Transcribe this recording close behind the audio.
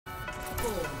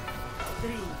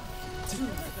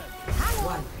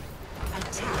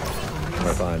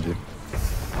Right behind you.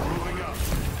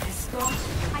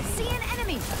 I see an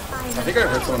enemy. I think I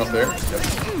heard someone up there. Yep.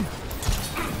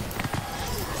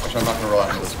 Actually, I'm not gonna roll out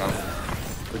into this round.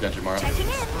 The Genji Mara.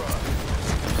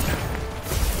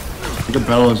 The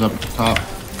bell is up top.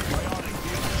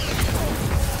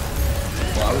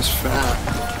 Wow, I was fat.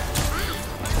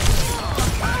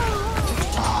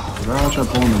 Wow, I tried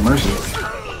pulling the Mercy.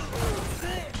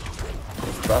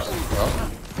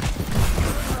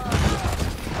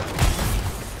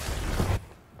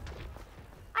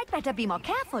 I'd better be more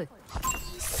careful.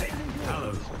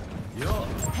 Hello.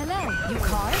 Hello, you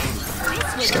called?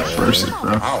 Just got Mercy,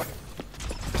 bro. Ow.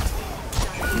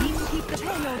 Need to keep the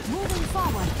payload moving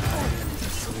forward.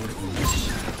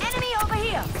 Enemy over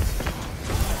here.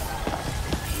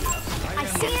 I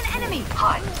see an enemy.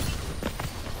 Hi.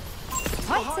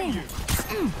 Right there.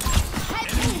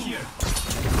 Enemy here.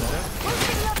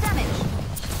 Boosting your damage.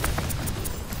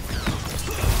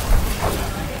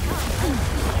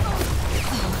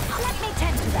 Let me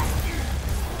tend to that.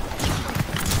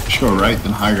 Just go right,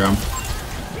 then high ground.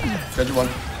 Genji one.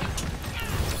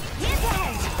 Here's the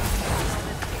head.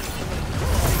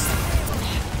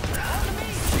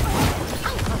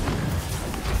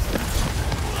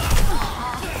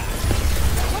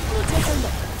 Let me take a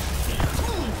look.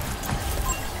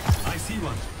 I see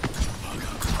one.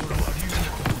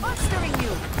 Monstering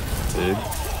you. Dude.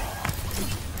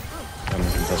 I'm in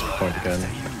contested point again.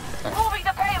 Moving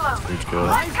the payload. Huge kill.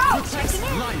 Let's go. Checking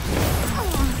in.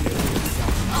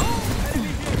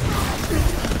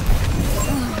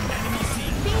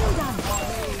 Being done.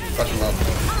 Touch him up.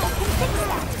 I can fix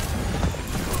that.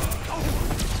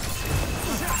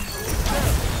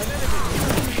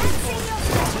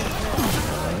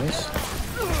 Nice.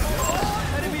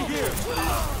 Enemy here.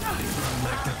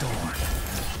 Like the door.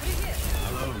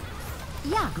 Hello.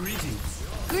 Yeah. Greetings.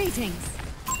 Greetings.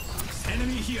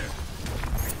 Enemy here.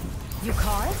 You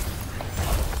called?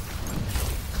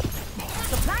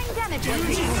 Supplying damage.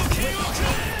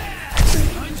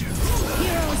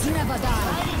 Heroes never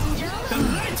die. The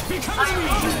light becomes me.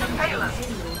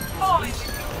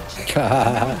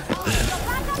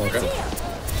 Okay.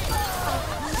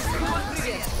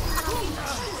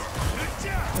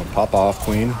 Pop off,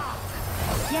 queen.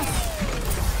 Yes.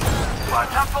 My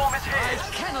platform is here.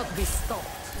 Cannot be stopped.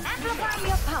 Amplify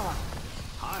your power.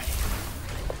 Hi.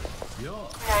 Yo.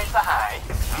 There's the high.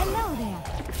 Hello there.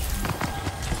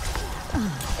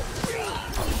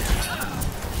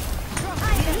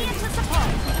 I'm here to support.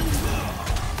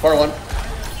 Far one.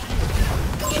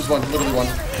 Just one, literally one.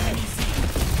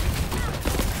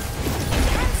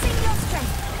 Enhancing your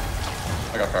strength.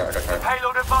 I got fire, I got fire.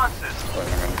 Payload advances. Oh,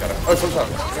 never mind, got it. Oh, it's one shot.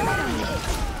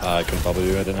 I couldn't probably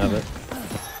do it, I didn't have it.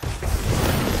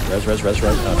 Res. Oh, never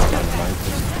mind.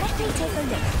 Let me take a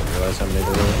look. I realized I made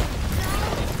a roll.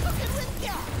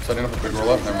 Setting up a big roll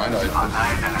up, never mind.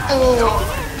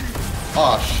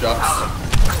 Aw, shucks.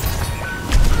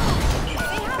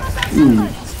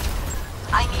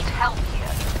 I need help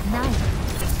here. Nice.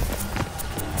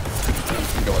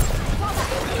 Go it.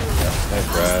 Nice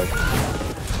grab.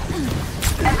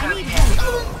 I need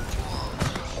help.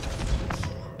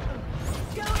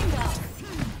 Going up.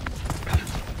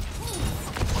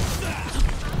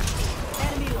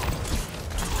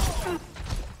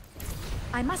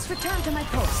 I must return to my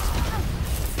post.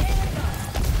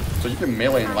 So you can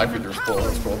melee in life with your skull,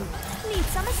 that's cool. Need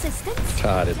some assistance?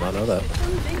 God, I did not know that.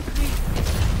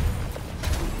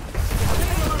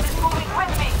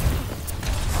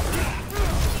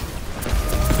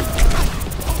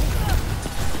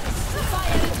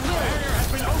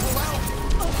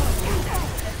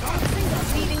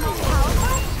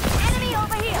 Enemy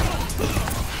over here.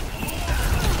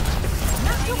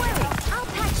 Not to worry, I'll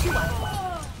patch you up.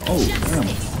 Oh, damn.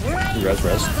 Res.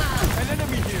 An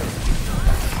enemy here.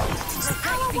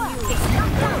 Our work is not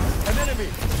done. An enemy.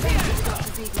 I need some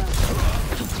assistance.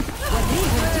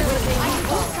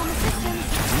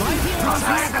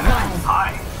 Hi.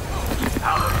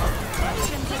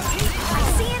 I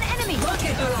see an enemy.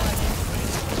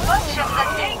 Worship the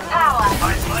King Power.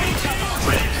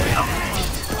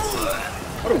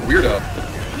 What a weirdo.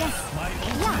 Yes.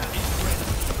 Yeah.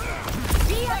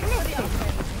 Be uplifted.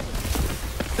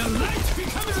 The light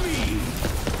becomes me.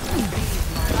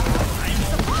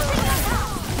 Supporting us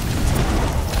out.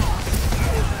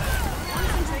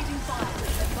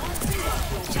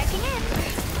 Checking in.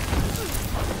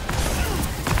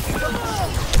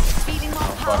 Feeding more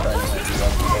Fuck, I power. didn't do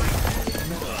that.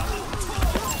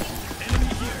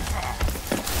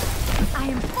 I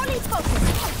am fully focused.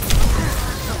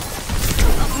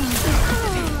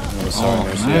 Oh, sorry, Oh,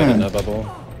 Mercy. Yeah, in Man. that bubble.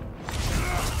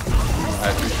 I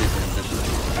appreciate the ambition.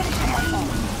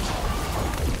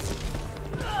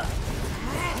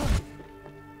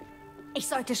 Ich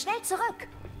sollte schnell zurück.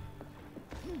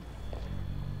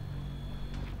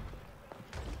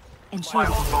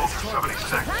 Entschuldigung.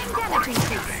 Time damage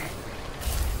increase.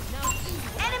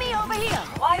 Enemy over here.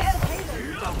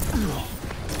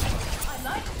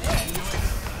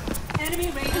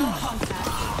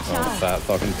 Oh, fat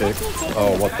fucking pig.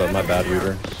 Oh, what the? My bad,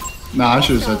 reader. Nah, I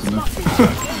should have said something.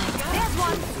 There's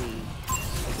one.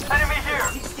 Enemy here.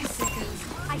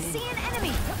 I see an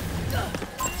enemy.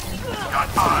 Got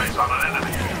eyes on an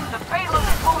enemy. The payload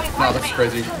is moving Nah, that's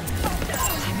crazy.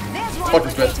 There's one. Fuck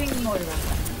this bitch.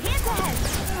 Here's ahead.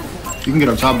 You can get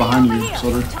up top behind you,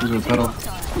 Soldier. There's a pedal.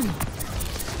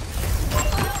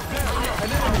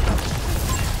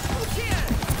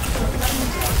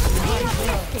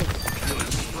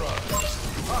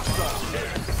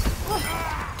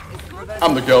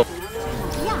 I'm the GOAT.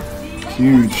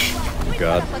 Huge.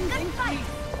 God.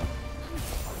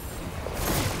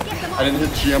 I didn't hit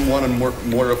GM1 and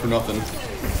Mortar for nothing.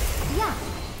 Yeah.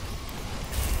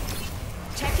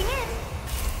 Checking in.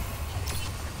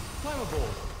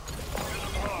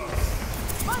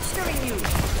 Monstering you.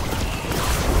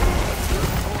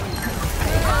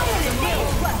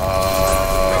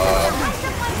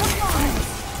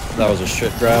 That was a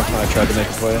shit grab. I tried to make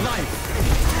a play.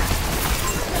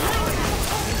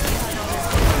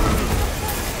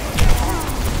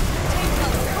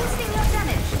 Boosting your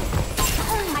damage.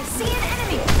 I see an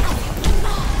enemy.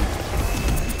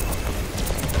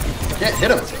 Can't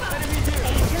hit him.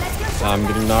 I'm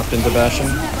getting knocked into Bastion.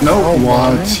 No,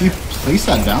 what? He placed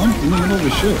that down in the middle of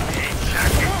his shit.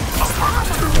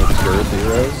 With Girth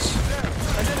heroes.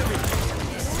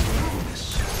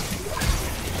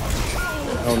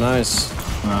 Oh, nice.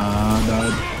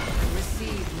 Died.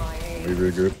 We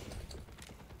regroup.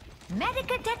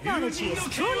 Medical technology is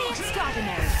truly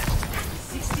extraordinary.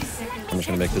 I'm just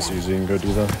gonna make this easy and go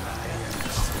do that.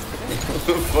 What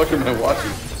the fuck am I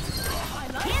watching?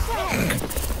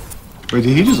 Wait,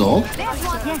 did he just ult? There's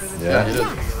one. Yes. Yeah, he did.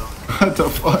 What the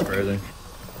fuck? Crazy.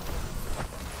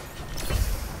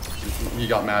 He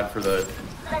got mad for the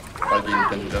by being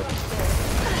Genji though.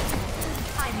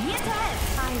 I'm here to help.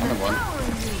 I'm I'm one.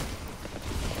 empowering you.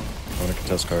 I wanna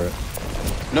contest cart.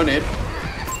 No need.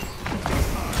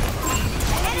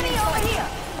 Enemy over here.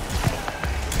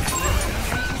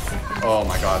 Oh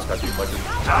my god, it's got to be deflected.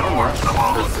 One more. One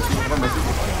more.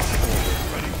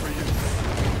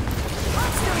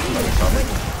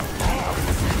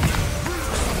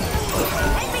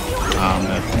 Oh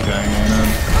man, okay, man.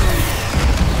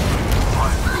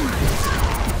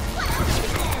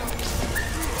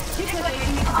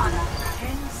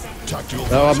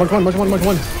 Oh, bunch one.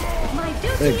 My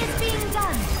duty Big. is being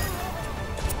done.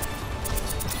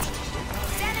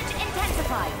 Damage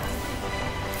intensified.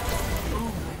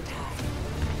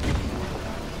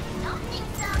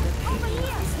 Over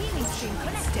here. Healing stream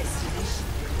connected.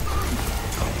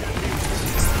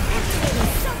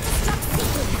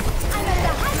 I'm at the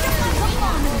height of my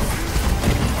performance.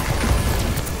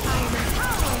 I'm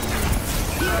empowering you.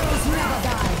 Heroes never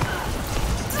die.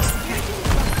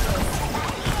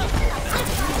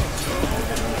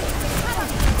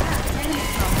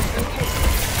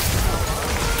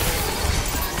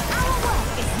 Our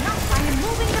work is not. I am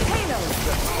moving the payload.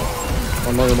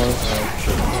 One more. Oh,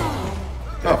 shit.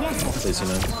 Oh,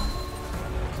 AC9.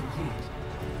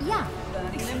 Yeah.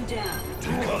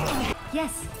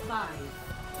 Yes. 5,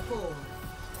 4,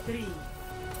 3,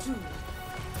 2,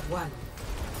 1.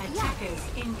 Attackers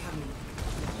incoming.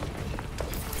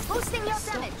 Boosting your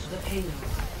damage. The payload.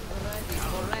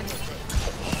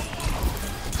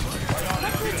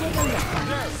 Let me take a look.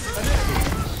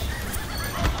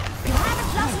 You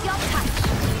haven't lost your touch.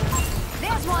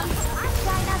 There's one. I'm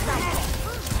China Psycho.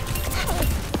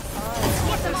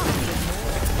 Get them off me.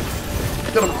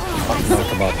 get him. Knock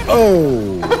him up.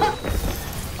 Oh!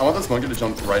 I want this monkey to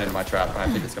jump right into my trap, and I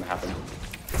think it's gonna happen.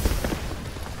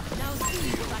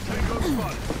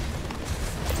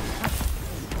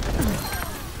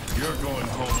 You're going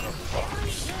home in a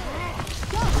box.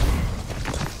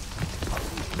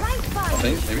 Right by you.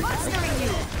 Think, maybe. Monstering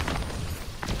you.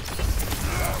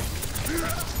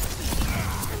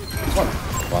 This one.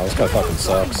 Wow, this guy fucking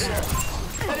sucks. Over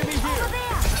there.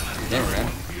 Damn, man.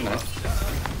 Nice.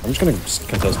 I'm just gonna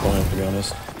contest point, to be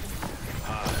honest.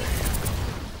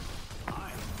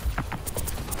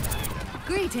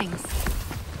 Greetings.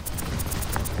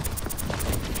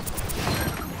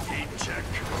 Heat check.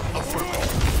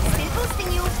 Still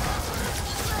boosting you.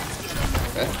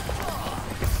 Okay.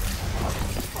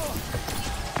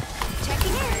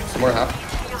 Checking in. More half.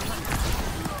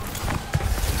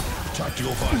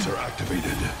 Tactical visor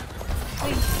activated.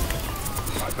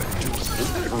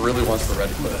 It really wants the red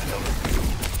clip.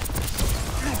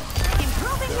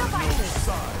 Improving your vitals.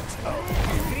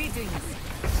 Greetings.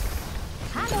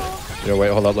 Hello. Yo, wait,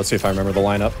 hold up. Let's see if I remember the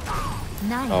lineup.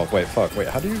 Nice. Oh, wait, fuck. Wait,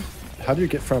 how do you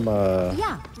get from,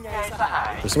 Yeah.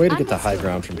 There's a way to get to high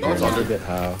ground from here. I forget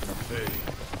how.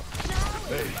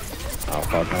 Oh,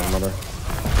 fuck, I don't remember.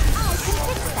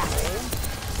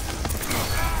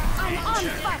 I'm on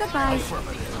fire. Goodbye. What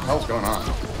the hell's going on?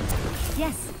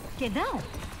 Yes. Get down.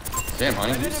 Damn,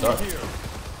 honey, you suck.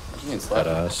 You ain't slept.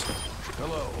 Badass.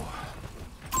 Hello.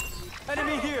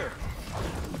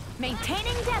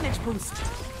 Maintaining damage boost.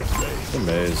 The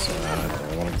maze. I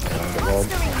don't want to get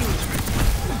involved.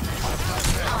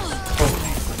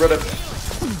 Read it.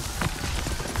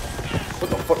 What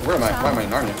the fuck? Where am I? Why am I in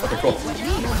Narnia? Okay, cool.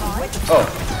 Oh.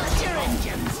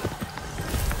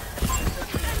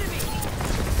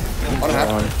 One and a half.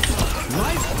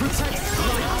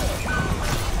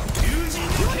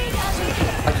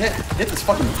 I can't hit this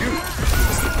fucking dude.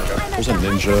 There's a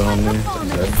ninja on me.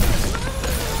 Okay.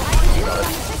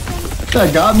 That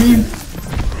got me.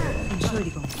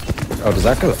 Oh, does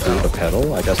that go through the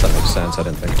pedal? I guess that makes sense. I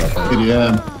didn't think about that.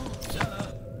 Yeah.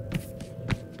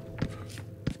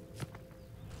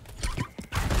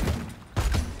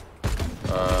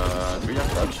 Do we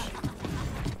have touch?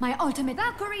 My ultimate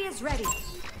Valkyrie is ready.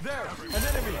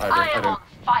 I do.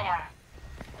 Fire.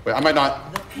 Wait, I might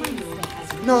not.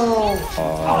 No.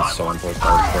 Oh, that's so unfortunate.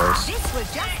 Close. This will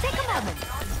just take a moment.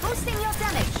 Boosting your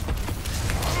damage.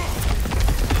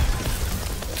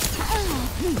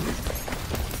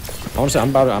 Honestly, I'm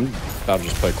about to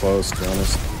just play close, to be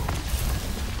honest.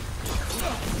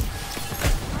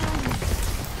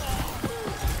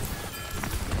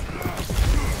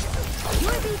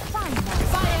 You'll be fine now.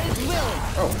 Fire is will.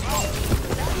 Oh.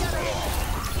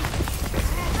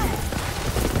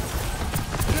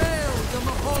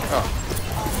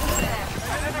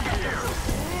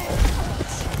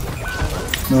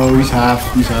 No, he's half.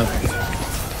 He's half.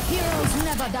 Heroes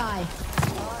never die.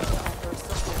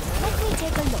 Let me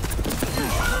take a look.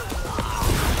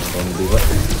 Don't do that.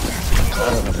 I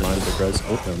don't have mine because.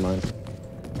 Oh, never mind.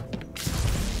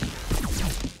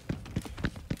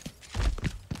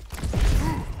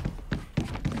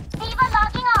 Viva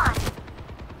logging on.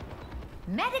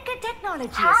 Medical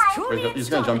technology is truly Wait, he's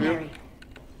gonna jump you? extraordinary.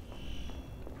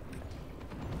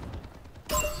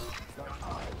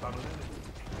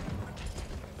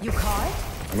 You card?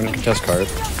 I'm gonna contest card. Your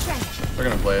strength. They're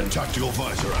gonna play it. Tactical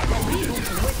visor activated.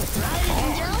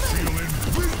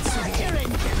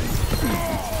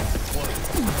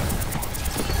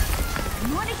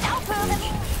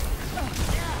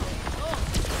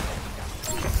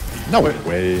 No way.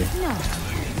 No.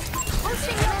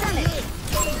 Boosting your damage.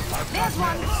 There's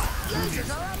one.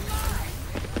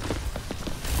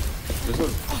 This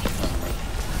is.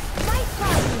 Right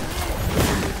side.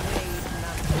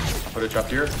 Put a trap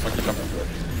here. I can jump into it.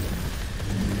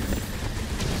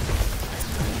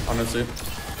 Honestly.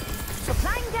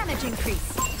 Supplying damage increase.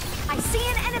 I see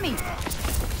an enemy.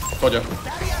 Told you.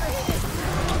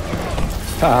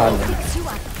 Ah, Picks you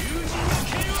up.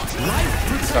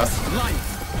 Fast.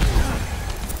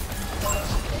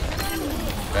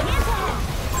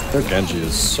 their Genji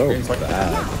is so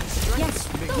bad. Yes.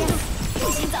 Yes.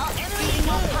 Isn't our enemy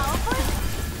more powerful?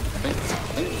 I think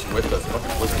just with this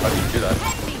fucking blizzard. How do you do that?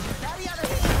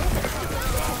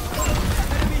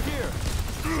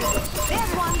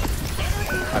 There's one.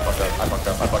 I fucked up. I fucked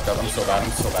up. I fucked up. I'm so bad.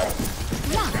 I'm so bad.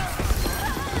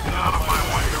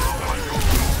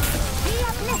 Be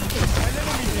uplifted.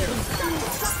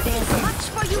 There's much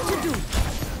for you to do.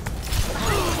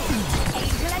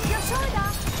 Angel at your shoulder.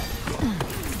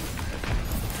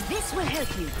 This will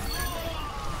help you.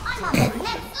 I'm on the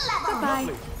next level. Goodbye.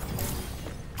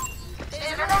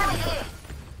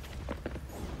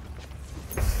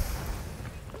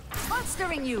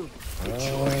 Monstering you.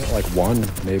 Like one,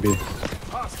 maybe.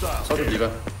 So did Diva.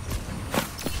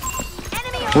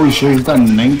 Enemy. Holy shit, he's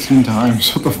done 19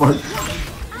 times. What the fuck?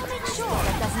 I'll make sure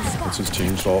that doesn't stop. It's his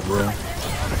team salt, bro.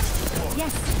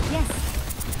 Yes. Yes.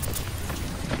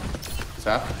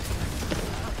 Sap.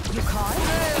 You call?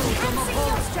 Enhancing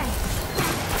your strength.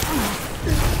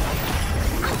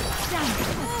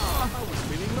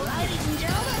 Ladies and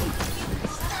gentlemen,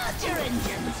 start your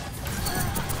engines.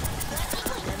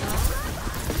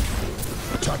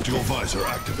 Tactical visor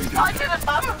activated. That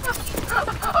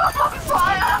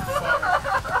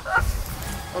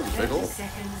was a big ol'.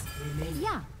 Seconds remaining.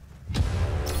 Yeah.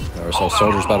 Our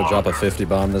soldier's about to drop a 50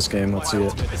 bomb this game. Let's see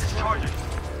it.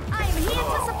 I'm here to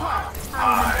support.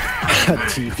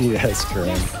 TPS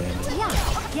grand cannon. Yeah.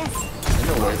 Yes.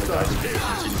 No way the guy just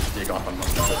continues to dig off on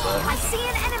monkeys like that. I see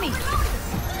an enemy.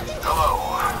 Hello.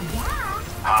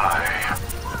 Hi.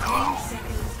 Hello.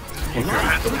 Keep your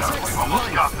heads down. We've almost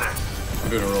got this. I'm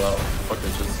doing a rollout. Fuck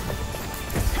bitches.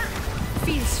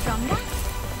 Feel stronger?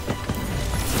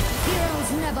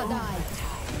 Heroes never die.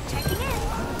 Checking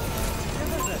in.